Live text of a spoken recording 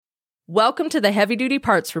Welcome to the Heavy Duty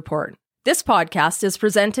Parts Report. This podcast is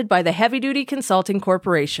presented by the Heavy Duty Consulting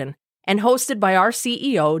Corporation and hosted by our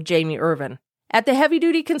CEO, Jamie Irvin. At the Heavy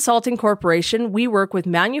Duty Consulting Corporation, we work with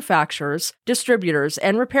manufacturers, distributors,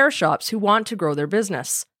 and repair shops who want to grow their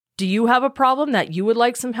business. Do you have a problem that you would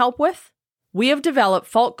like some help with? We have developed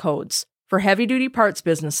fault codes for heavy-duty parts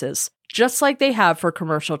businesses, just like they have for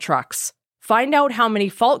commercial trucks. Find out how many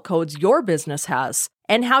fault codes your business has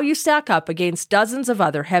and how you stack up against dozens of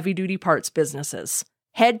other heavy-duty parts businesses.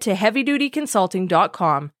 Head to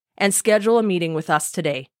heavydutyconsulting.com and schedule a meeting with us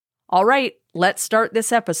today. All right, let's start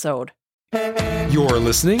this episode. You're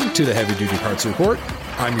listening to the Heavy Duty Parts Report.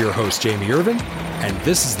 I'm your host, Jamie Irvin, and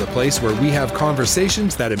this is the place where we have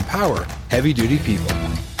conversations that empower heavy-duty people.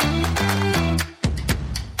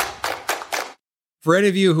 For any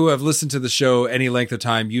of you who have listened to the show any length of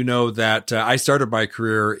time, you know that I started my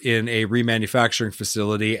career in a remanufacturing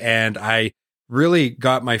facility, and I really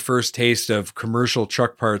got my first taste of commercial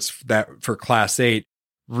truck parts that for Class 8,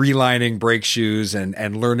 relining brake shoes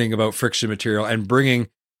and learning about friction material and bringing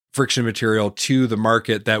friction material to the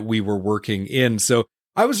market that we were working in. So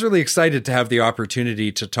I was really excited to have the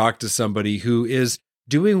opportunity to talk to somebody who is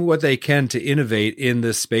doing what they can to innovate in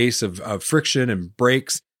this space of friction and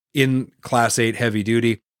brakes in Class 8 heavy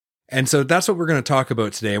duty. And so that's what we're going to talk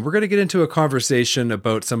about today. And we're going to get into a conversation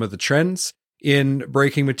about some of the trends in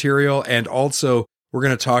braking material. And also we're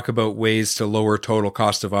going to talk about ways to lower total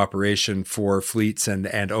cost of operation for fleets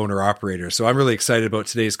and owner operators. So I'm really excited about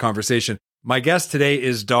today's conversation. My guest today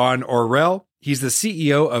is Don Orrell. He's the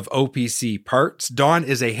CEO of OPC Parts. Don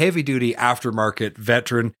is a heavy duty aftermarket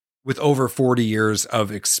veteran with over 40 years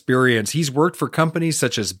of experience. He's worked for companies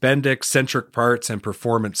such as Bendix, Centric Parts, and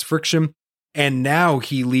Performance Friction. And now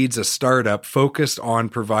he leads a startup focused on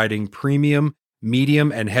providing premium,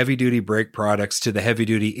 medium, and heavy-duty brake products to the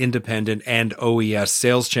heavy-duty independent and OES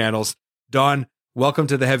sales channels. Don, welcome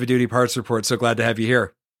to the Heavy Duty Parts Report. So glad to have you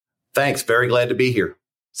here. Thanks. Very glad to be here.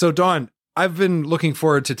 So Don, I've been looking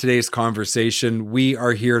forward to today's conversation. We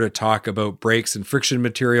are here to talk about brakes and friction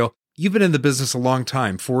material. You've been in the business a long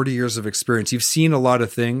time, 40 years of experience. You've seen a lot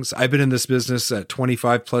of things. I've been in this business at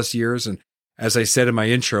 25 plus years. And as I said in my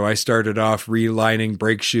intro, I started off relining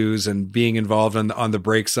brake shoes and being involved on the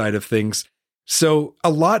brake side of things. So a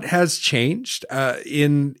lot has changed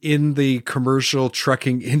in the commercial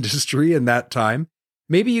trucking industry in that time.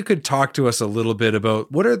 Maybe you could talk to us a little bit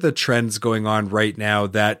about what are the trends going on right now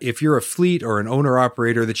that if you're a fleet or an owner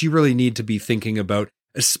operator that you really need to be thinking about,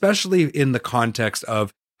 especially in the context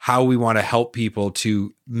of how we want to help people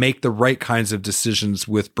to make the right kinds of decisions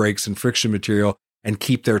with brakes and friction material and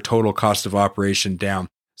keep their total cost of operation down.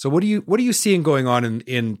 So what are you seeing going on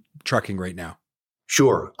in trucking right now?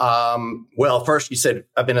 Sure. Well, first you said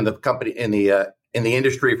I've been in the company in the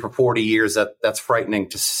industry for 40 years. That's frightening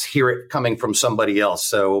to hear it coming from somebody else.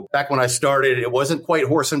 So back when I started, it wasn't quite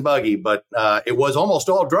horse and buggy, but it was almost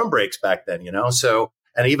all drum brakes back then, So,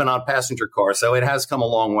 and even on passenger cars. So it has come a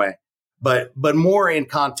long way. But more in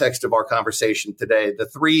context of our conversation today, the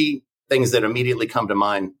three things that immediately come to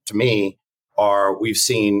mind to me are we've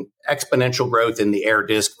seen exponential growth in the air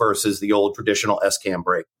disc versus the old traditional S-cam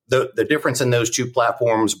brake. The difference in those two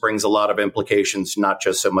platforms brings a lot of implications, not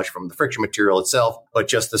just so much from the friction material itself, but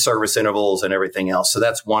just the service intervals and everything else. So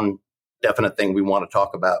that's one definite thing we want to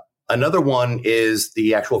talk about. Another one is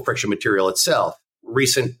the actual friction material itself.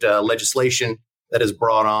 Recent legislation that has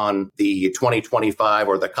brought on the 2025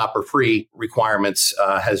 or the copper-free requirements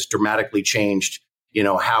has dramatically changed,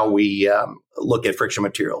 how we look at friction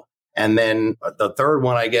material. And then the third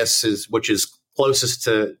one, I guess, which is closest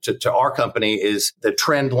to our company, is the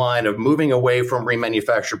trend line of moving away from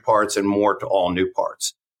remanufactured parts and more to all new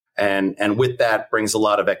parts. And with that brings a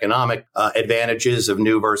lot of economic advantages of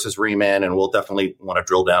new versus reman. And we'll definitely want to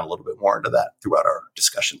drill down a little bit more into that throughout our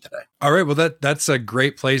discussion today. All right. Well, that's a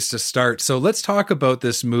great place to start. So let's talk about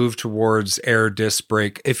this move towards air disc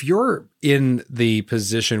brake. If you're in the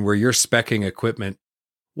position where you're speccing equipment,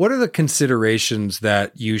 what are the considerations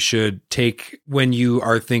that you should take when you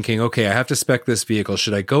are thinking, okay, I have to spec this vehicle.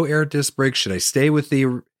 Should I go air disc brake? Should I stay with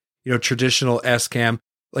the traditional S-cam?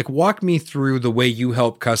 Like, walk me through the way you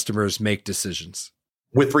help customers make decisions.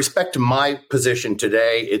 With respect to my position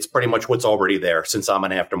today, it's pretty much what's already there since I'm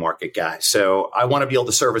an aftermarket guy. So I want to be able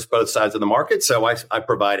to service both sides of the market. So I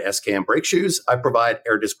provide S-cam brake shoes. I provide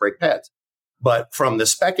air disc brake pads. But from the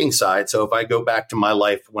speccing side, so if I go back to my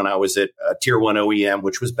life when I was at a tier one OEM,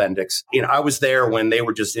 which was Bendix, I was there when they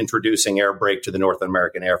were just introducing air brake to the North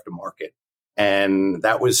American aftermarket. And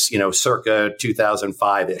that was, circa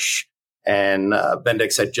 2005-ish. And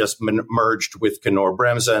Bendix had just merged with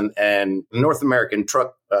Knorr-Bremse, and the North American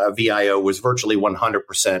truck VIO was virtually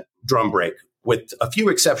 100% drum brake, with a few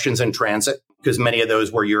exceptions in transit, because many of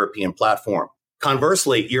those were European platform.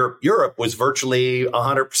 Conversely, Europe was virtually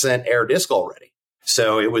 100% air disc already.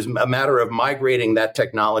 So it was a matter of migrating that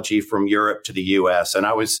technology from Europe to the US. And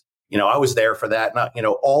I was there for that. Not,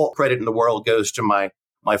 all credit in the world goes to my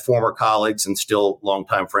former colleagues and still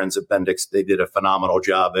longtime friends at Bendix. They did a phenomenal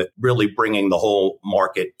job at really bringing the whole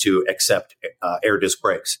market to accept air disc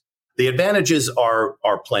brakes. The advantages are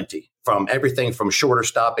plenty, from everything from shorter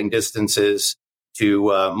stopping distances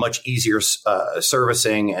to much easier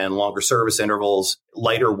servicing and longer service intervals,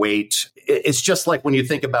 lighter weight. It's just like when you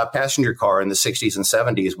think about passenger car in the 60s and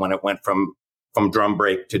 70s, when it went from drum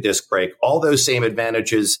brake to disc brake. All those same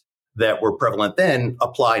advantages that were prevalent then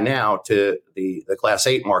apply now to the Class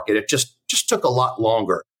 8 market. It just took a lot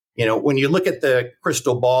longer. When you look at the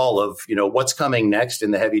crystal ball of, what's coming next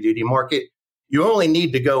in the heavy duty market, you only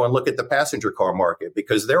need to go and look at the passenger car market,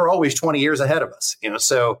 because they're always 20 years ahead of us.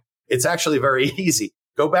 So it's actually very easy.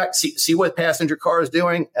 Go back, see what passenger car is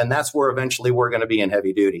doing, and that's where eventually we're going to be in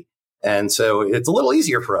heavy duty. And so it's a little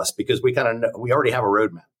easier for us because we already have a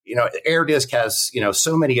roadmap. Air disc has,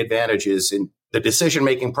 so many advantages in the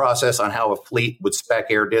decision-making process on how a fleet would spec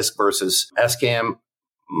air disc versus SCAM.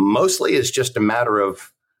 Mostly is just a matter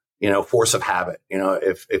of, force of habit.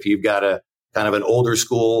 If you've got a kind of an older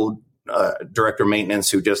school director of maintenance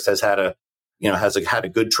who just has had a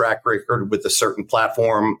good track record with a certain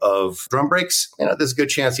platform of drum brakes, there's a good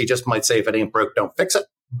chance he just might say, if it ain't broke, don't fix it.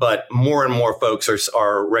 But more and more folks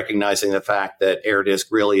are recognizing the fact that air disc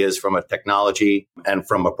really is, from a technology and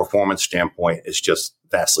from a performance standpoint, is just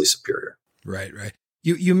vastly superior. Right.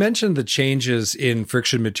 You mentioned the changes in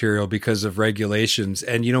friction material because of regulations.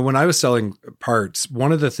 And, when I was selling parts,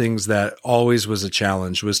 one of the things that always was a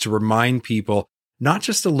challenge was to remind people not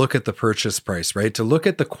just to look at the purchase price, right? To look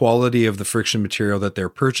at the quality of the friction material that they're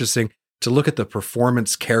purchasing, to look at the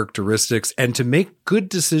performance characteristics, and to make good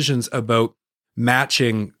decisions about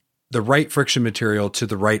matching the right friction material to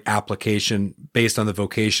the right application based on the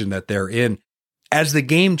vocation that they're in. As the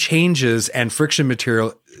game changes and friction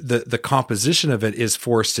material, the composition of it is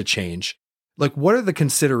forced to change. Like, what are the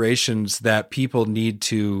considerations that people need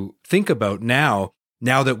to think about now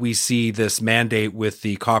that we see this mandate with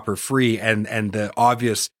the copper free and the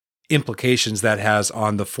obvious implications that has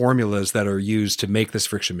on the formulas that are used to make this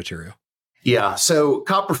friction material? Yeah. So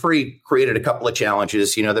copper free created a couple of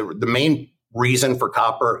challenges. The main reason for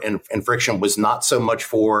copper and friction was not so much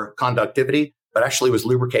for conductivity, but actually was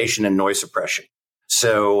lubrication and noise suppression.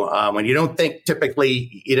 So when you don't think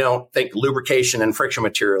lubrication and friction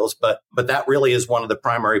materials, but that really is one of the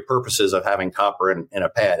primary purposes of having copper in a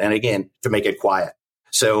pad. And again, to make it quiet.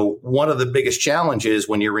 So one of the biggest challenges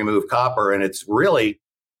when you remove copper, and it's really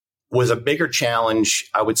was a bigger challenge,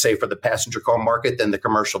 I would say, for the passenger car market than the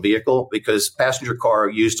commercial vehicle, because passenger car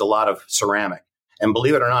used a lot of ceramic. And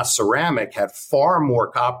believe it or not, ceramic had far more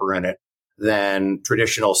copper in it than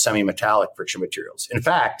traditional semi-metallic friction materials. In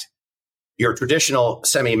fact, your traditional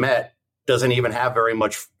semi-met doesn't even have very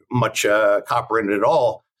much copper in it at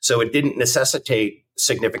all. So it didn't necessitate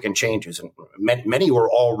significant changes. And many were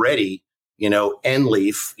already,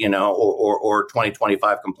 NLEAF, or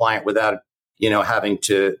 2025 compliant without, having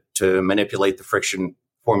to manipulate the friction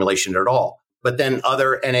formulation at all. But then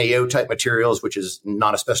other NAO type materials, which is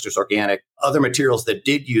non-asbestos organic, other materials that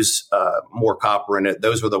did use more copper in it,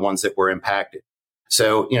 those were the ones that were impacted.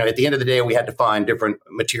 So, at the end of the day, we had to find different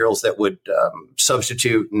materials that would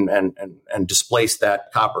substitute and displace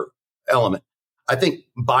that copper element. I think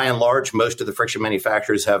by and large, most of the friction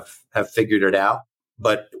manufacturers have figured it out.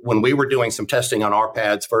 But when we were doing some testing on our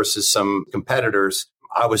pads versus some competitors,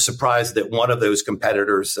 I was surprised that one of those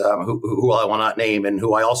competitors, who I will not name and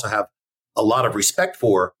who I also have a lot of respect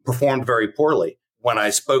for, performed very poorly. When I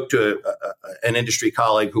spoke to an industry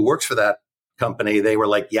colleague who works for that company, they were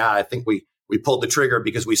like, yeah, I think we pulled the trigger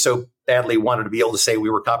because we so badly wanted to be able to say we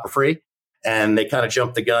were copper free. And they kind of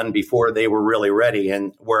jumped the gun before they were really ready.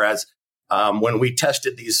 And whereas when we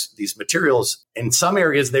tested these materials, in some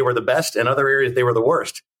areas they were the best, in other areas they were the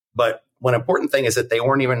worst. But one important thing is that they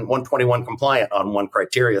weren't even 121 compliant on one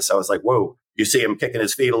criteria. So I was like, whoa. You see him kicking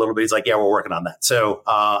his feet a little bit. He's like, yeah, we're working on that. So,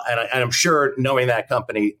 and I'm sure, knowing that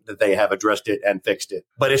company, that they have addressed it and fixed it.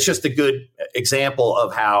 But it's just a good example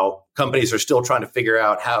of how companies are still trying to figure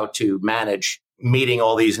out how to manage meeting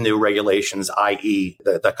all these new regulations, i.e.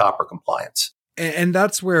 the copper compliance. And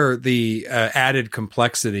that's where the added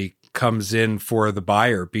complexity comes in for the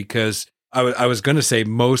buyer, because I was going to say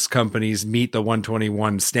most companies meet the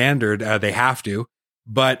 121 standard. They have to.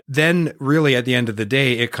 But then really at the end of the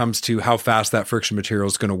day, it comes to how fast that friction material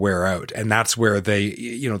is going to wear out. And that's where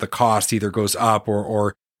the cost either goes up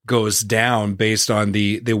or goes down based on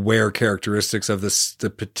the wear characteristics of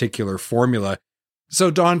the particular formula. So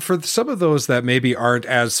Don, for some of those that maybe aren't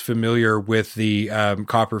as familiar with the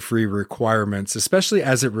copper-free requirements, especially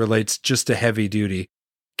as it relates just to heavy duty,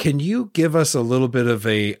 can you give us a little bit of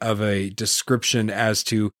a description as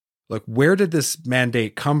to like where did this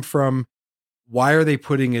mandate come from? Why are they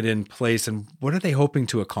putting it in place, and what are they hoping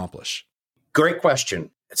to accomplish? Great question.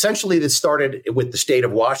 Essentially, this started with the state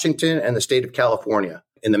of Washington and the state of California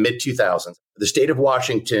in the mid-2000s. The state of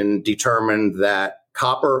Washington determined that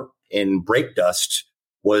copper in brake dust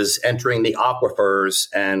was entering the aquifers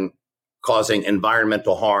and causing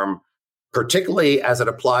environmental harm, particularly as it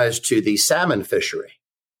applies to the salmon fishery,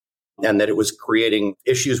 and that it was creating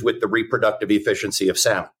issues with the reproductive efficiency of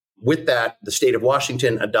salmon. With that, the state of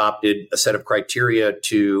Washington adopted a set of criteria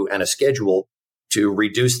and a schedule to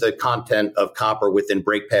reduce the content of copper within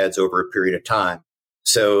brake pads over a period of time.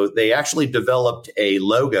 So they actually developed a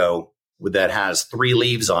logo that has 3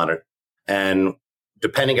 leaves on it. And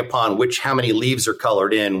depending upon how many leaves are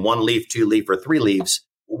colored in, 1 leaf, 2 leaf, or 3 leaves,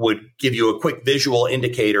 would give you a quick visual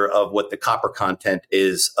indicator of what the copper content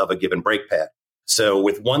is of a given brake pad. So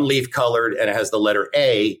with 1 leaf colored and it has the letter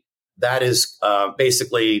A, that is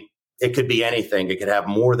basically, it could be anything. It could have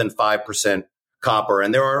more than 5% copper.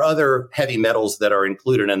 And there are other heavy metals that are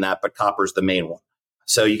included in that, but copper is the main one.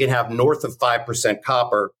 So you can have north of 5%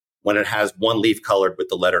 copper when it has 1 leaf colored with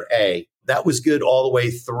the letter A. That was good all the way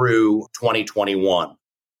through 2021. At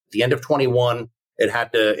the end of 21,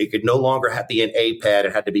 it could no longer be an A pad.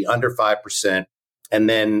 It had to be under 5%. And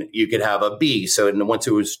then you could have a B. So once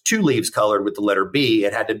it was 2 leaves colored with the letter B,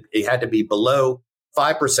 it had to be below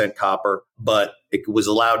 5% copper, but it was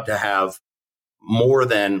allowed to have more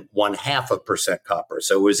than 0.5% copper.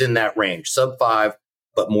 So it was in that range, sub 5,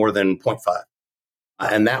 but more than 0.5.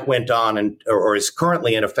 And that went on or is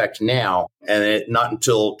currently in effect now. And not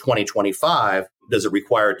until 2025 does it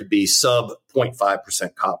require it to be sub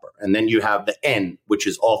 0.5% copper. And then you have the N, which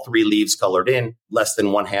is all 3 leaves colored in, less than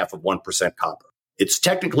 0.5% copper. It's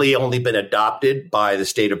technically only been adopted by the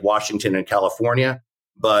state of Washington and California,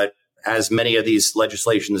 but as many of these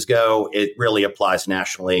legislations go, it really applies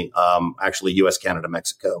nationally, actually US, Canada,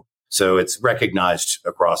 Mexico. So it's recognized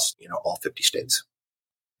across, all 50 states.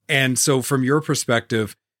 And so from your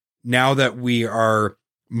perspective, now that we are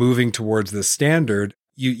moving towards this standard,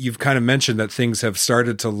 you've kind of mentioned that things have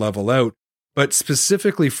started to level out, but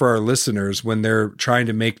specifically for our listeners, when they're trying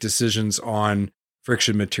to make decisions on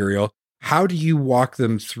friction material, how do you walk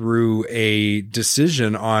them through a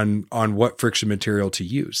decision on what friction material to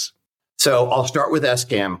use? So I'll start with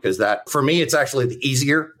SCAM because that, for me, it's actually the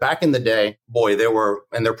easier. Back in the day, boy, there were,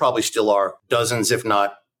 and there probably still are, dozens, if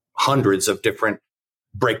not hundreds of different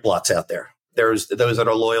brake blocks out there. There's those that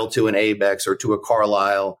are loyal to an ABEX or to a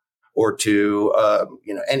Carlisle or to,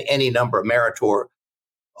 any number of Meritor.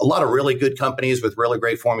 A lot of really good companies with really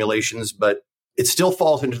great formulations, but it still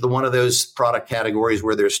falls into one of those product categories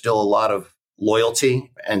where there's still a lot of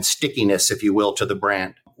loyalty and stickiness, if you will, to the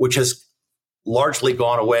brand, which has largely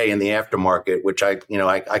gone away in the aftermarket, which I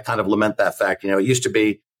kind of lament that fact. It used to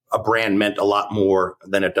be a brand meant a lot more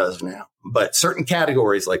than it does now. But certain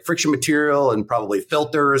categories like friction material and probably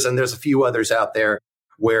filters, and there's a few others out there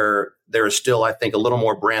where there is still, I think, a little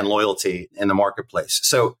more brand loyalty in the marketplace.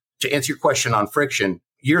 So to answer your question on friction,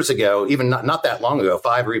 years ago, even not that long ago,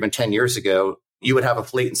 5 or even 10 years ago, you would have a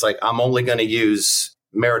fleet and it's like, I'm only going to use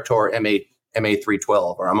Meritor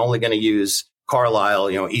MA312, or I'm only going to use Carlisle,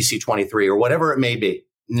 EC23 or whatever it may be.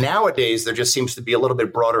 Nowadays, there just seems to be a little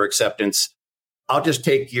bit broader acceptance. I'll just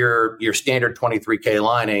take your standard 23K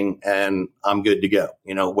lining and I'm good to go.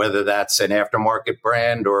 Whether that's an aftermarket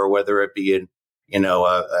brand or whether it be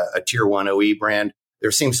a tier 1 OE brand,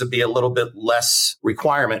 there seems to be a little bit less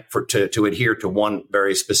requirement to adhere to one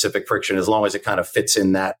very specific friction as long as it kind of fits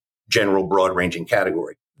in that general broad ranging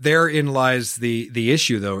category. Therein lies the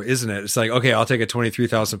issue, though, isn't it? It's like, okay, I'll take a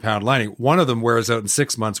 23,000 pound lining. One of them wears out in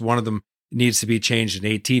 6 months. One of them needs to be changed in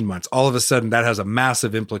 18 months. All of a sudden, that has a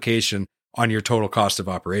massive implication on your total cost of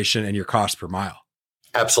operation and your cost per mile.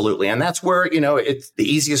 Absolutely. And that's where, it's the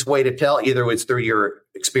easiest way to tell. Either it's through your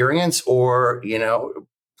experience or,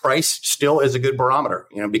 price still is a good barometer,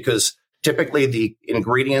 because typically the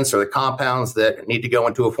ingredients or the compounds that need to go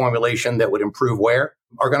into a formulation that would improve wear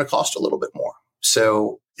are going to cost a little bit more.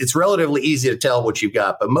 So it's relatively easy to tell what you've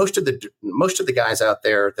got. But most of the guys out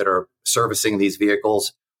there that are servicing these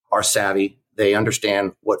vehicles are savvy. They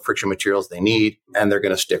understand what friction materials they need, and they're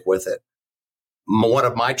going to stick with it. One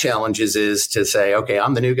of my challenges is to say, okay,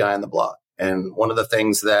 I'm the new guy on the block. And one of the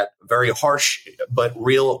things that very harsh but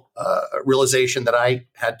real realization that I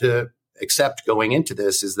had to accept going into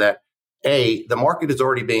this is that, A, the market is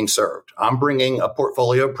already being served. I'm bringing a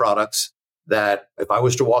portfolio of products that if I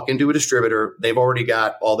was to walk into a distributor, they've already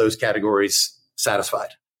got all those categories satisfied.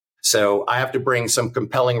 So I have to bring some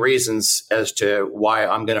compelling reasons as to why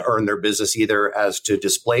I'm going to earn their business, either as to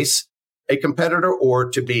displace a competitor or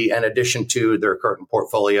to be an addition to their current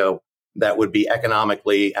portfolio that would be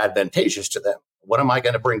economically advantageous to them. What am I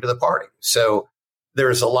going to bring to the party? So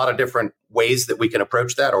there's a lot of different ways that we can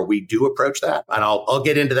approach that, or we do approach that. And I'll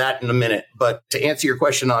get into that in a minute. But to answer your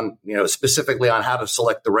question on, specifically on how to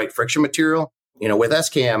select the right friction material, with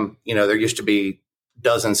SCAM, there used to be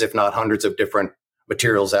dozens, if not hundreds of different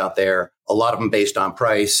materials out there, a lot of them based on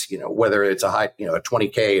price, whether it's a high, a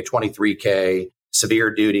 20K, a 23K,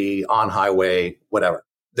 severe duty, on highway, whatever.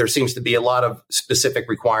 There seems to be a lot of specific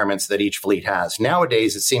requirements that each fleet has.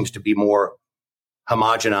 Nowadays, it seems to be more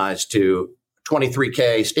homogenized to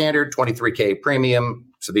 23K standard, 23K premium,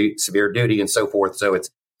 severe duty, and so forth. So it's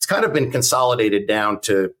kind of been consolidated down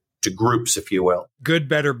to groups, if you will. Good,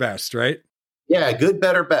 better, best, right? Yeah, good,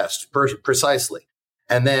 better, best, precisely.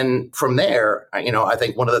 And then from there, I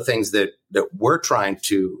think one of the things that we're trying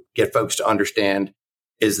to get folks to understand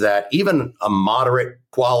is that even a moderate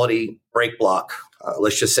quality brake block,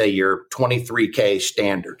 let's just say your 23K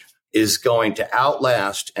standard, is going to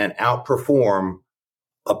outlast and outperform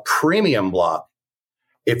a premium block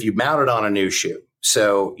if you mount it on a new shoe.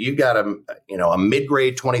 So you've got a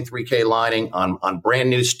mid-grade 23K lining on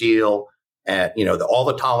brand new steel, and all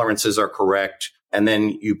the tolerances are correct, and then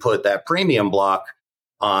you put that premium block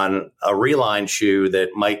on a relined shoe that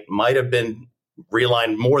might have been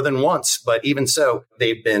relined more than once, but even so,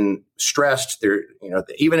 they've been stressed. They're,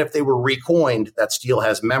 even if they were recoined, that steel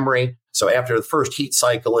has memory. So after the first heat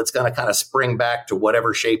cycle, it's going to kind of spring back to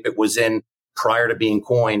whatever shape it was in prior to being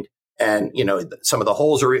coined. And, some of the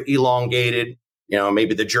holes are elongated.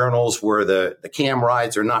 Maybe the journals where the cam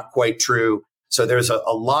rides are not quite true. So there's a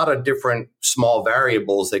lot of different small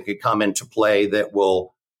variables that could come into play that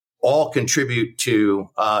will all contribute to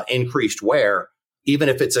increased wear, even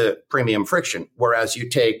if it's a premium friction. Whereas you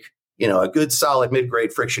take, a good solid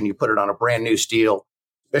mid-grade friction, you put it on a brand new steel,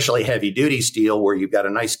 especially heavy duty steel, where you've got a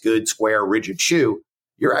nice, good, square, rigid shoe,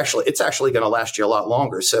 it's actually going to last you a lot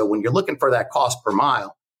longer. So when you're looking for that cost per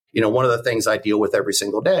mile, one of the things I deal with every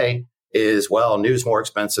single day is, new's more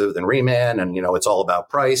expensive than reman. And, it's all about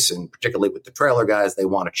price. And particularly with the trailer guys, they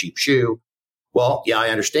want a cheap shoe. Well, yeah, I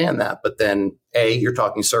understand that. But then A, you're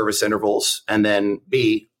talking service intervals. And then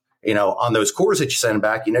B, on those cores that you send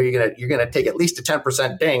back, you're going to take at least a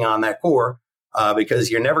 10% ding on that core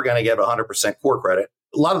because you're never going to get 100% core credit.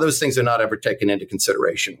 A lot of those things are not ever taken into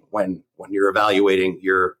consideration when you're evaluating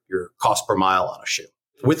your cost per mile on a shoe.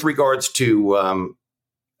 With regards to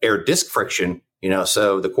air disc friction,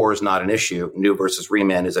 so the core is not an issue. New versus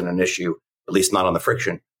reman isn't an issue, at least not on the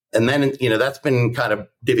friction. And then, that's been kind of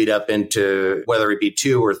divvied up into whether it be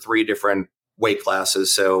 2 or 3 different weight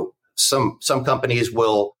classes. So some companies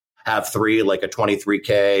will have 3, like a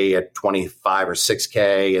 23K, a 25 or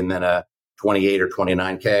 6K, and then a 28 or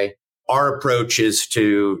 29K. Our approach is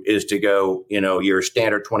to go, your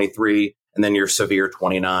standard 23 and then your severe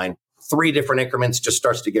 29. 3 different increments just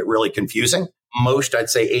starts to get really confusing. Most, I'd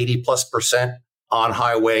say 80+% on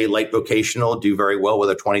highway light vocational do very well with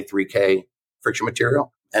a 23K friction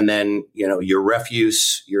material. And then, your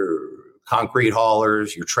refuse, your concrete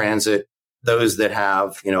haulers, your transit, those that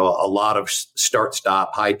have, a lot of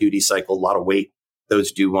start-stop, high-duty cycle, a lot of weight,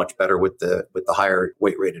 those do much better with the higher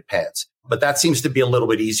weight-rated pads. But that seems to be a little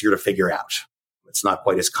bit easier to figure out. It's not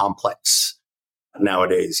quite as complex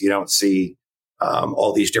nowadays. You don't see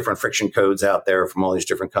all these different friction codes out there from all these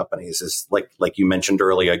different companies. It's like you mentioned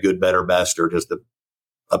earlier, a good, better, best, or just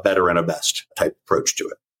a better and a best type approach to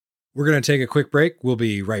it. We're going to take a quick break. We'll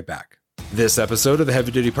be right back. This episode of the Heavy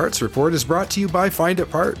Duty Parts Report is brought to you by Find It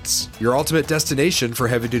Parts, your ultimate destination for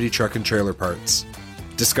heavy-duty truck and trailer parts.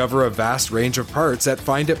 Discover a vast range of parts at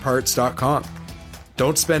finditparts.com.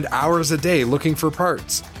 Don't spend hours a day looking for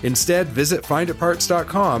parts. Instead, visit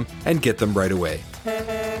finditparts.com and get them right away.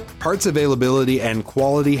 Parts availability and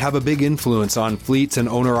quality have a big influence on fleets and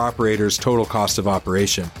owner-operators' total cost of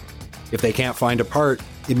operation. If they can't find a part,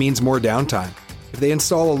 it means more downtime. If they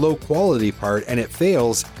install a low-quality part and it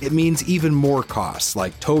fails, it means even more costs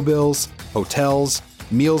like tow bills, hotels,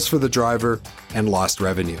 meals for the driver, and lost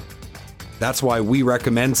revenue. That's why we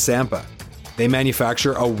recommend Sampa. They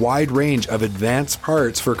manufacture a wide range of advanced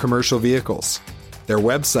parts for commercial vehicles. Their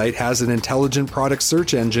website has an intelligent product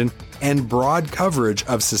search engine and broad coverage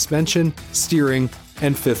of suspension, steering,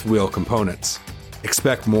 and fifth wheel components.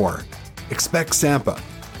 Expect more. Expect Sampa.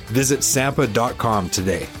 Visit sampa.com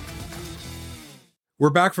today. We're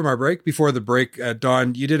back from our break. Before the break,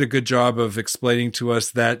 Don, you did a good job of explaining to us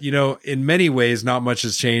that, in many ways, not much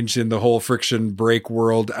has changed in the whole friction brake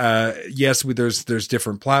world. Yes, there's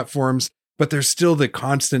different platforms, but there's still the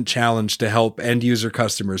constant challenge to help end user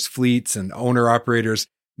customers, fleets and owner operators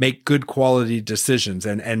make good quality decisions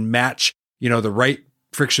and match, the right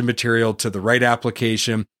friction material to the right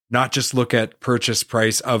application, not just look at purchase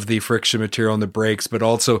price of the friction material and the brakes, but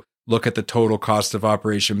also look at the total cost of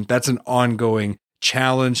operation. That's an ongoing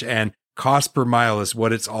challenge, and cost per mile is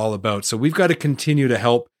what it's all about. So we've got to continue to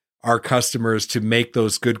help our customers to make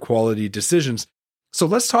those good quality decisions. So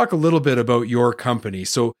let's talk a little bit about your company.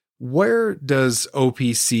 So where does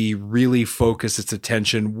OPC really focus its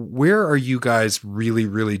attention? Where are you guys really,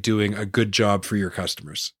 really doing a good job for your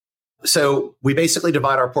customers? So we basically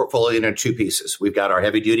divide our portfolio into two pieces. We've got our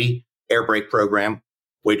heavy duty air brake program,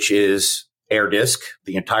 which is air disc,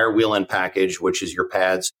 the entire wheel end package, which is your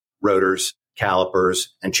pads, rotors,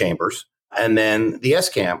 calipers, and chambers. And then the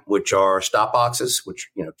S-Cam, which are stop boxes, which,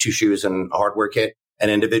 2 shoes and a hardware kit,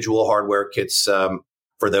 and individual hardware kits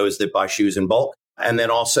for those that buy shoes in bulk. And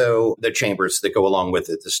then also the chambers that go along with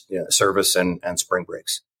it, the service and spring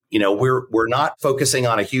brakes. We're not focusing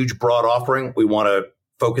on a huge broad offering. We want to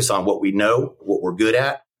focus on what we know, what we're good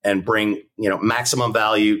at, and bring, maximum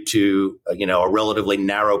value to, a relatively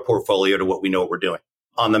narrow portfolio to what we know what we're doing.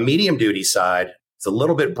 On the medium duty side, it's a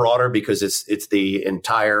little bit broader because it's the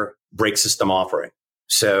entire brake system offering.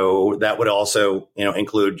 So that would also,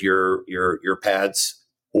 include your pads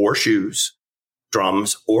or shoes,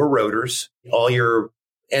 drums or rotors, all your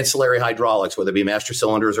ancillary hydraulics, whether it be master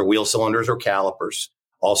cylinders or wheel cylinders or calipers,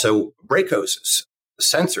 also brake hoses,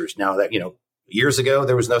 sensors. Now that, years ago,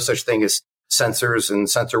 there was no such thing as sensors and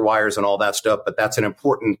sensor wires and all that stuff, but that's an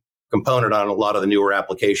important component on a lot of the newer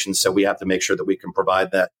applications. So we have to make sure that we can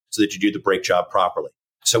provide that so that you do the brake job properly.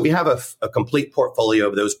 So we have a complete portfolio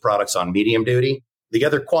of those products on medium duty. The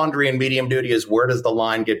other quandary in medium duty is, where does the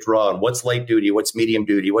line get drawn? What's light duty? What's medium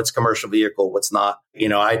duty? What's commercial vehicle? What's not?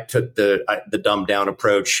 I took the dumbed down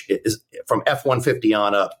approach. It is from F-150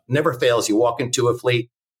 on up. Never fails. You walk into a fleet.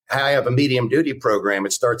 I have a medium duty program.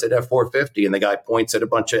 It starts at F-450 and the guy points at a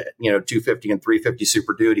bunch of, 250 and 350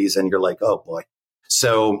 Super Duties. And you're like, oh boy.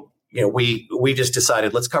 So, we just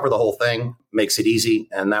decided, let's cover the whole thing, makes it easy.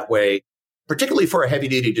 And that way, particularly for a heavy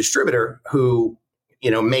duty distributor who,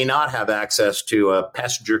 may not have access to a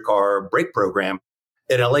passenger car brake program,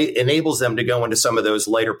 it enables them to go into some of those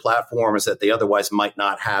lighter platforms that they otherwise might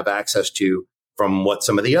not have access to from what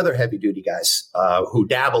some of the other heavy duty guys who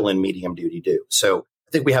dabble in medium duty do. So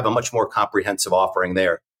I think we have a much more comprehensive offering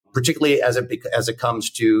there, particularly as it comes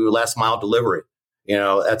to last mile delivery.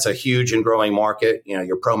 That's a huge and growing market.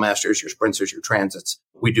 Your ProMasters, your Sprinters, your Transits.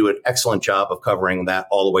 We do an excellent job of covering that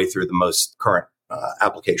all the way through the most current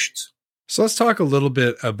applications. So let's talk a little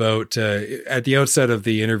bit about, at the outset of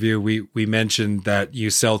the interview, we mentioned that you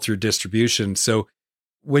sell through distribution. So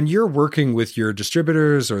when you're working with your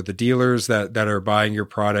distributors or the dealers that are buying your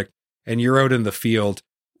product and you're out in the field,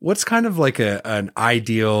 what's kind of like an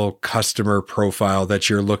ideal customer profile that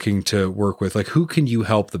you're looking to work with? Like, who can you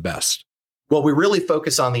help the best? Well, we really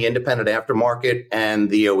focus on the independent aftermarket and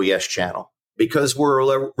the OES channel because we're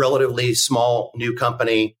a relatively small new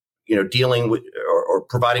company, dealing with or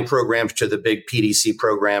providing programs to the big PDC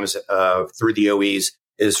programs through the OEs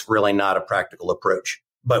is really not a practical approach.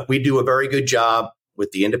 But we do a very good job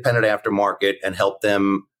with the independent aftermarket and help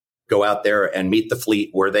them go out there and meet the fleet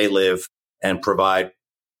where they live and provide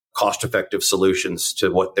cost-effective solutions to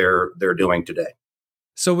what they're doing today.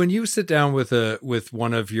 So when you sit down with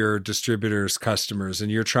one of your distributor's customers and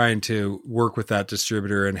you're trying to work with that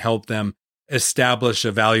distributor and help them establish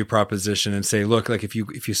a value proposition and say, look, like if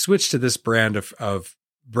you switch to this brand of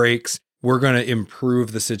brakes, we're going to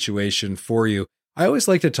improve the situation for you. I always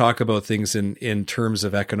like to talk about things in terms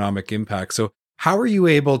of economic impact. So how are you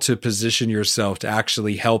able to position yourself to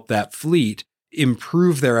actually help that fleet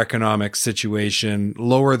improve their economic situation,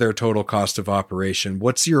 lower their total cost of operation?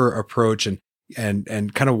 What's your approach and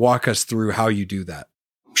kind of walk us through how you do that?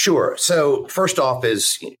 Sure. So first off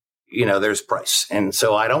is, there's price. And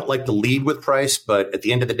so I don't like to lead with price, but at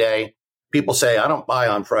the end of the day, people say, I don't buy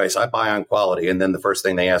on price, I buy on quality. And then the first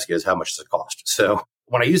thing they ask you is, how much does it cost? So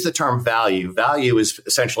when I use the term value is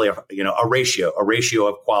essentially a ratio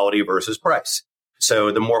of quality versus price. So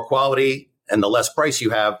the more quality and the less price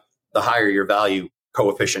you have, the higher your value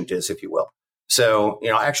coefficient is, if you will. So,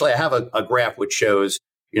 actually I have a graph which shows,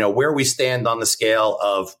 where we stand on the scale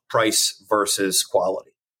of price versus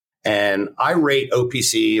quality. And I rate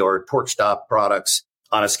OPC or torque stop products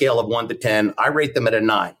on a scale of 1 to 10. I rate them at a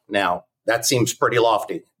 9. Now, that seems pretty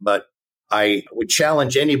lofty, but I would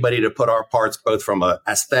challenge anybody to put our parts, both from an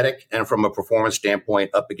aesthetic and from a performance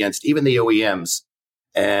standpoint, up against even the OEMs.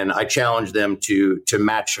 And I challenge them to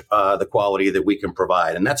match the quality that we can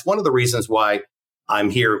provide. And that's one of the reasons why I'm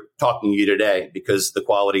here talking to you today, because the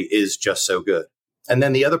quality is just so good. And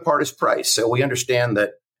then the other part is price. So we understand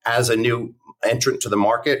that as a new entrant to the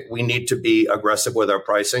market, we need to be aggressive with our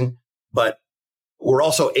pricing. But we're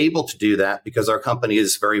also able to do that because our company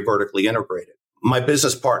is very vertically integrated. My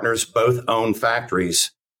business partners both own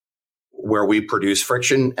factories where we produce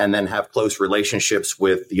friction and then have close relationships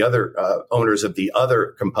with the other owners of the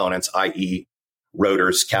other components, i.e.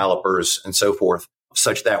 rotors, calipers, and so forth,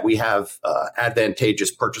 such that we have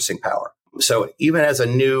advantageous purchasing power. So even as a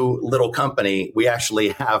new little company, we actually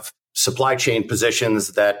have supply chain positions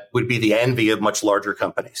that would be the envy of much larger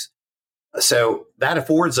companies. So that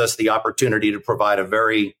affords us the opportunity to provide a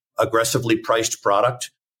very aggressively priced product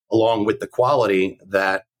along with the quality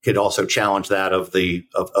that could also challenge that of the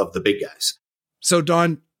big guys. So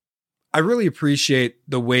Don, I really appreciate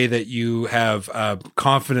the way that you have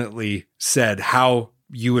confidently said how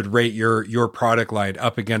you would rate your product line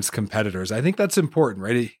up against competitors. I think that's important,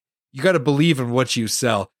 right? You got to believe in what you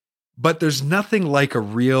sell. But there's nothing like a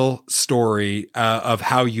real story of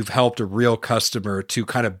how you've helped a real customer to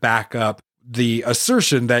kind of back up the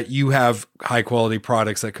assertion that you have high quality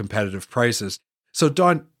products at competitive prices. So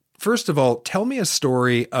Don, first of all, tell me a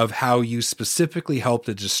story of how you specifically helped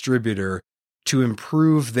a distributor to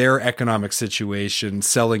improve their economic situation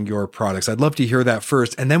selling your products. I'd love to hear that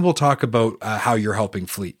first, and then we'll talk about how you're helping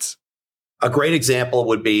fleets. A great example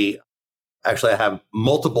would be, actually, I have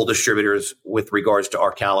multiple distributors with regards to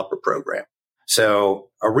our caliper program. So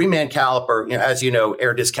a reman caliper, as you know,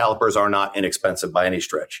 air disc calipers are not inexpensive by any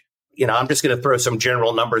stretch. I'm just going to throw some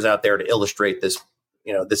general numbers out there to illustrate this,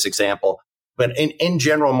 this example. But in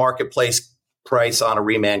general, marketplace price on a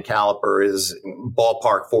reman caliper is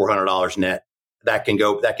ballpark $400 net. That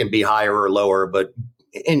can be higher or lower, but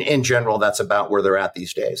in general, that's about where they're at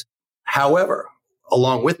these days. However,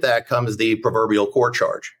 along with that comes the proverbial core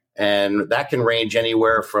charge. And that can range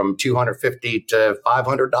anywhere from $250 to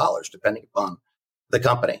 $500, depending upon the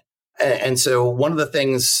company. And so one of the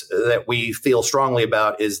things that we feel strongly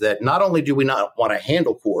about is that not only do we not want to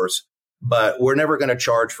handle cores, but we're never going to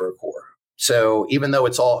charge for a core. So even though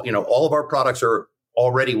it's all of our products are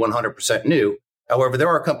already 100% new. However, there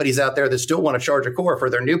are companies out there that still want to charge a core for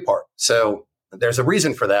their new part. So there's a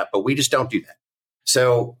reason for that, but we just don't do that.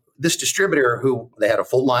 So this distributor they had a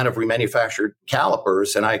full line of remanufactured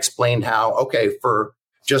calipers, and I explained how, okay, for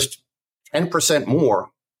just 10% more,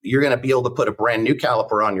 you're going to be able to put a brand new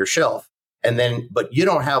caliper on your shelf. But you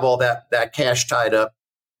don't have all that cash tied up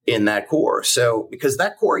in that core. So because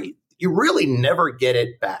that core, you really never get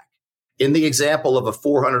it back. In the example of a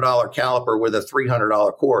 $400 caliper with a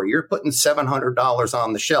 $300 core, you're putting $700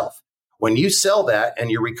 on the shelf. When you sell that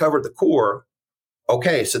and you recover the core,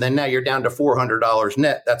 okay, so then now you're down to $400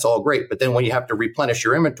 net. That's all great. But then when you have to replenish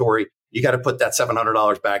your inventory, you got to put that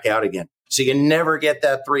 $700 back out again. So you never get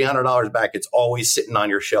that $300 back. It's always sitting on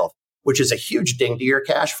your shelf, which is a huge ding to your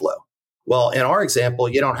cash flow. Well, in our example,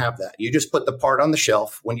 you don't have that. You just put the part on the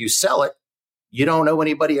shelf. When you sell it, you don't owe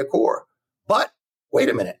anybody a core. But wait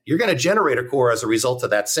a minute, you're going to generate a core as a result of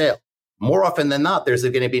that sale. More often than not, there's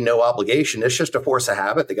going to be no obligation. It's just a force of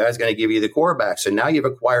habit. The guy's going to give you the core back. So now you've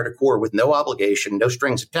acquired a core with no obligation, no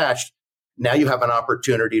strings attached. Now you have an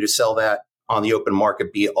opportunity to sell that on the open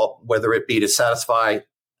market, whether it be to satisfy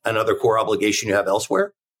another core obligation you have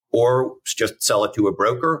elsewhere, or just sell it to a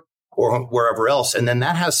broker or wherever else. And then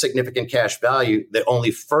that has significant cash value that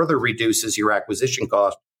only further reduces your acquisition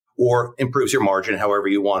cost or improves your margin, however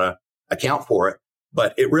you want to account for it.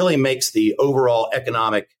 But it really makes the overall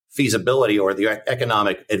economic feasibility or the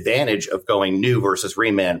economic advantage of going new versus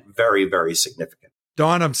reman very, very significant.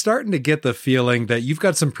 Don, I'm starting to get the feeling that you've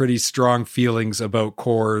got some pretty strong feelings about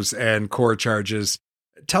cores and core charges.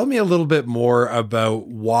 Tell me a little bit more about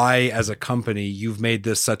why, as a company, you've made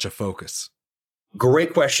this such a focus.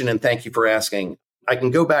 Great question, and thank you for asking. I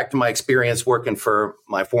can go back to my experience working for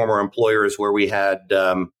my former employers where we had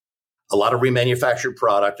a lot of remanufactured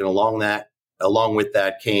product, and along with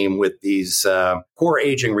that came with these core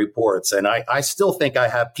aging reports. And I still think I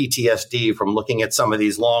have PTSD from looking at some of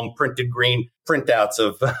these long printed green printouts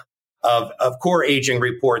of core aging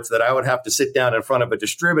reports that I would have to sit down in front of a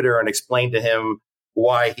distributor and explain to him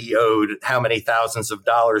why he owed how many thousands of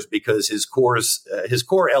dollars because his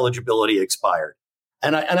core eligibility expired.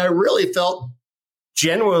 And I really felt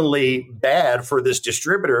genuinely bad for this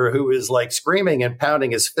distributor who is like screaming and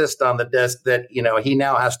pounding his fist on the desk that, he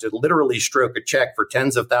now has to literally stroke a check for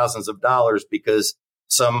tens of thousands of dollars because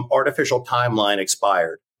some artificial timeline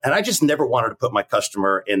expired. And I just never wanted to put my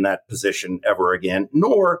customer in that position ever again,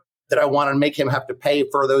 nor did I want to make him have to pay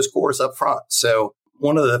for those cores up front. So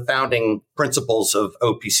one of the founding principles of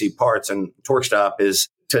OPC Parts and TorqueStop is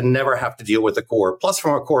to never have to deal with the core. Plus,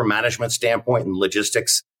 from a core management standpoint and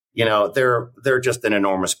logistics, they're just an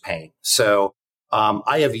enormous pain. So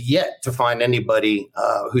I have yet to find anybody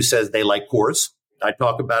who says they like cores. I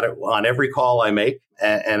talk about it on every call I make,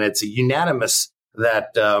 and it's unanimous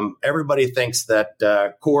that everybody thinks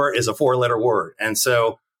that core is a 4-letter word. And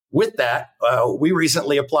so with that, we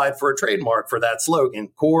recently applied for a trademark for that slogan.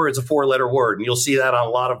 Core is a 4-letter word. And you'll see that on a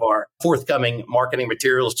lot of our forthcoming marketing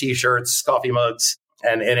materials, T-shirts, coffee mugs.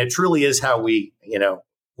 And it truly is how we,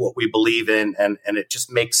 what we believe in. And it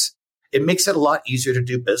just makes it a lot easier to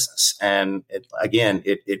do business. And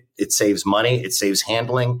it saves money. It saves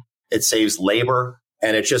handling. It saves labor.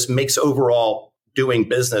 And it just makes overall doing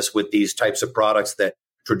business with these types of products that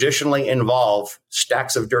traditionally involve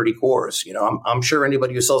stacks of dirty cores. I'm sure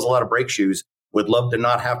anybody who sells a lot of brake shoes would love to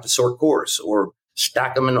not have to sort cores or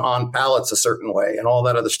stack them on pallets a certain way and all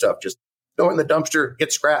that other stuff. Just throw it in the dumpster,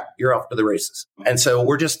 get scrapped, you're off to the races. And so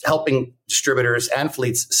we're just helping distributors and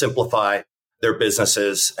fleets simplify their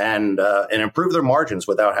businesses and improve their margins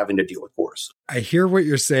without having to deal with cores. I hear what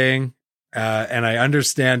you're saying. And I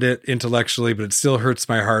understand it intellectually, but it still hurts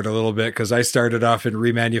my heart a little bit because I started off in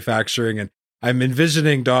remanufacturing, and I'm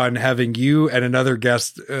envisioning, Don, having you and another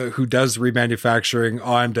guest who does remanufacturing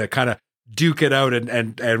on to kind of duke it out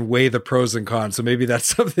and weigh the pros and cons. So maybe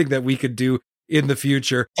that's something that we could do in the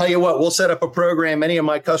future. Tell you what, we'll set up a program. Any of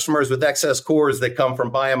my customers with excess cores that come from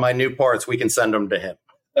buying my new parts, we can send them to him.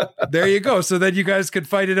 There you go. So then you guys could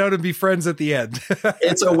fight it out and be friends at the end.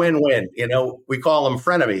 It's a win-win. We call them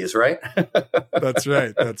frenemies, right? That's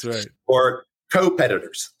right. That's right. Or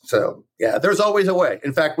co-competitors. So yeah, there's always a way.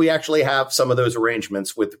 In fact, we actually have some of those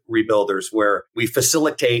arrangements with rebuilders where we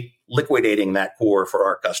facilitate liquidating that core for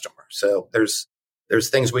our customer. So there's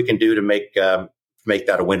things we can do to make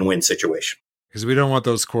that a win-win situation. Because we don't want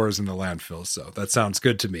those cores in the landfill. So that sounds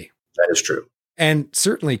good to me. That is true. And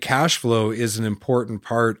certainly cash flow is an important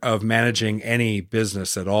part of managing any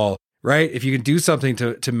business at all, right? If you can do something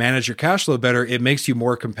to manage your cash flow better, it makes you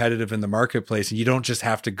more competitive in the marketplace. And you don't just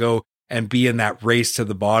have to go and be in that race to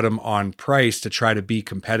the bottom on price to try to be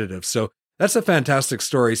competitive. So that's a fantastic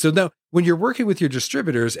story. So now when you're working with your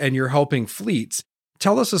distributors and you're helping fleets,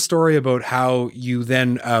 tell us a story about how you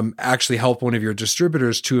then actually help one of your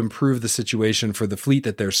distributors to improve the situation for the fleet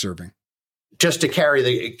that they're serving. Just to carry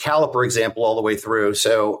the caliper example all the way through.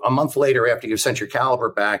 So a month later, after you've sent your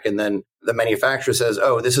caliper back, and then the manufacturer says,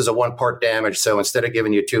 oh, this is a 1-part damage. So instead of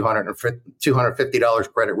giving you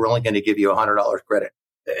 $250 credit, we're only going to give you $100 credit.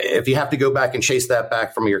 If you have to go back and chase that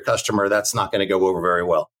back from your customer, that's not going to go over very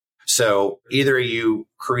well. So either you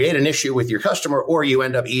create an issue with your customer or you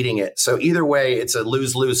end up eating it. So either way, it's a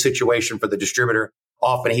lose-lose situation for the distributor.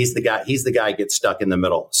 Often he's the guy who gets stuck in the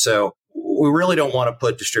middle. So we really don't want to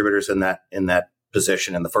put distributors in that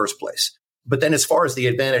position in the first place. But then as far as the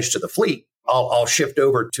advantage to the fleet, I'll shift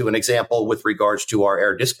over to an example with regards to our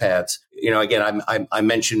air disc pads. Again, I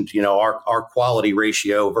mentioned, our quality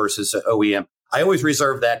ratio versus OEM. I always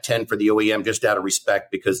reserve that 10 for the OEM just out of respect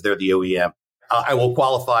because they're the OEM. I will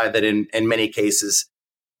qualify that in many cases,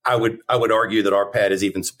 I would argue that our pad is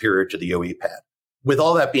even superior to the OE pad. With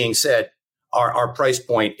all that being said, our price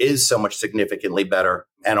point is so much significantly better,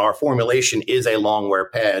 and our formulation is a long wear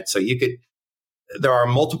pad. So there are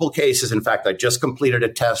multiple cases. In fact, I just completed a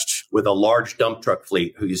test with a large dump truck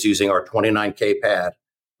fleet who's using our 29K pad,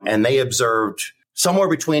 and they observed somewhere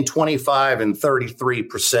between 25 and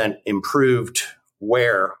 33% improved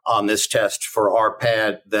wear on this test for our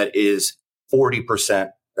pad that is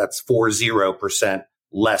 40%, that's 40%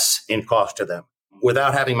 less in cost to them.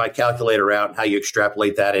 Without having my calculator out and how you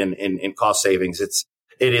extrapolate that in cost savings,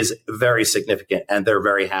 it is very significant, and they're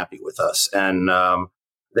very happy with us. And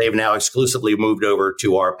they've now exclusively moved over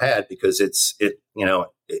to our pad because it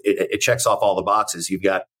checks off all the boxes. You've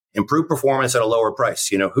got improved performance at a lower price.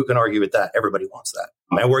 Who can argue with that? Everybody wants that.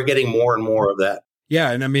 And we're getting more and more of that.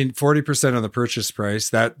 Yeah. And I mean, 40% on the purchase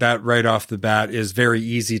price, that right off the bat is very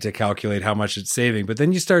easy to calculate how much it's saving. But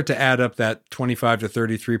then you start to add up that 25 to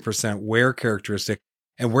 33% wear characteristic.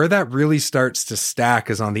 And where that really starts to stack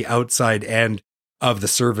is on the outside end of the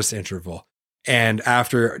service interval. And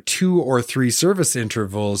after 2 or 3 service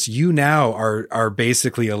intervals, you now are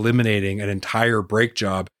basically eliminating an entire brake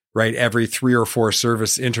job, right? Every 3 or 4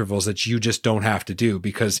 service intervals that you just don't have to do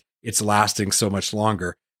because it's lasting so much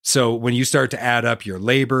longer. So when you start to add up your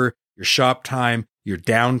labor, your shop time, your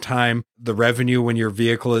downtime, the revenue when your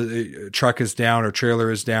truck is down or trailer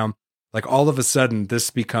is down, like all of a sudden this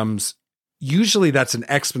becomes, usually that's an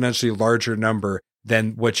exponentially larger number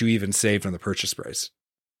than what you even saved on the purchase price.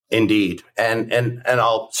 Indeed. And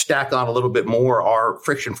I'll stack on a little bit more. Our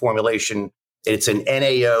friction formulation, it's an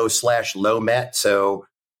NAO/low met. So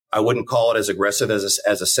I wouldn't call it as aggressive as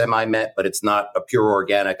a semi met, but it's not a pure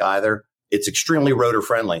organic either. It's extremely rotor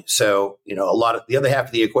friendly. So, a lot of the other half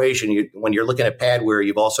of the equation, when you're looking at pad wear,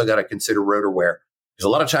 you've also got to consider rotor wear. Because a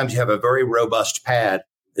lot of times you have a very robust pad.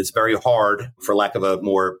 It's very hard, for lack of a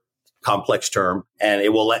more complex term, and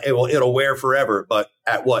it'll wear forever. But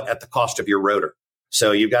at what? At the cost of your rotor.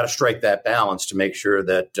 So you've got to strike that balance to make sure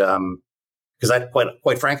that, because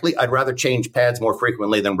quite frankly, I'd rather change pads more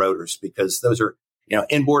frequently than rotors, because those are,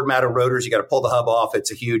 inboard mounted rotors. You got to pull the hub off.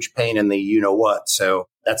 It's a huge pain in the what. So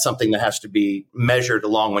that's something that has to be measured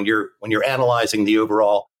along when you're analyzing the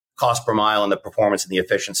overall cost per mile and the performance and the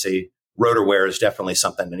efficiency. Rotor wear is definitely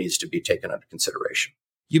something that needs to be taken under consideration.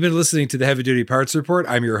 You've been listening to the Heavy Duty Parts Report.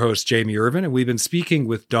 I'm your host, Jamie Irvin, and we've been speaking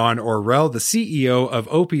with Don Orrell, the CEO of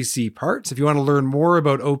OPC Parts. If you want to learn more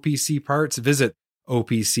about OPC Parts, visit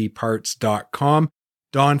opcparts.com.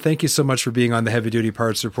 Don, thank you so much for being on the Heavy Duty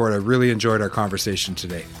Parts Report. I really enjoyed our conversation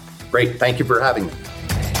today. Great. Thank you for having me.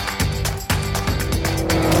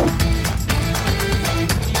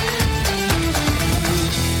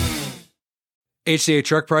 HDA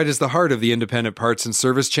Truck Pride is the heart of the independent parts and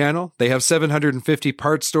service channel. They have 750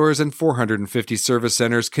 parts stores and 450 service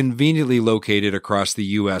centers conveniently located across the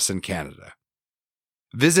U.S. and Canada.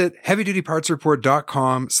 Visit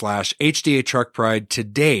heavydutypartsreport.com/HDA Truck Pride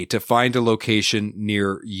today to find a location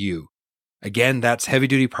near you. Again, that's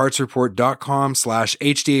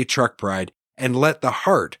heavydutypartsreport.com/HDA Truck Pride, and let the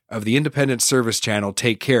heart of the independent service channel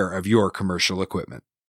take care of your commercial equipment.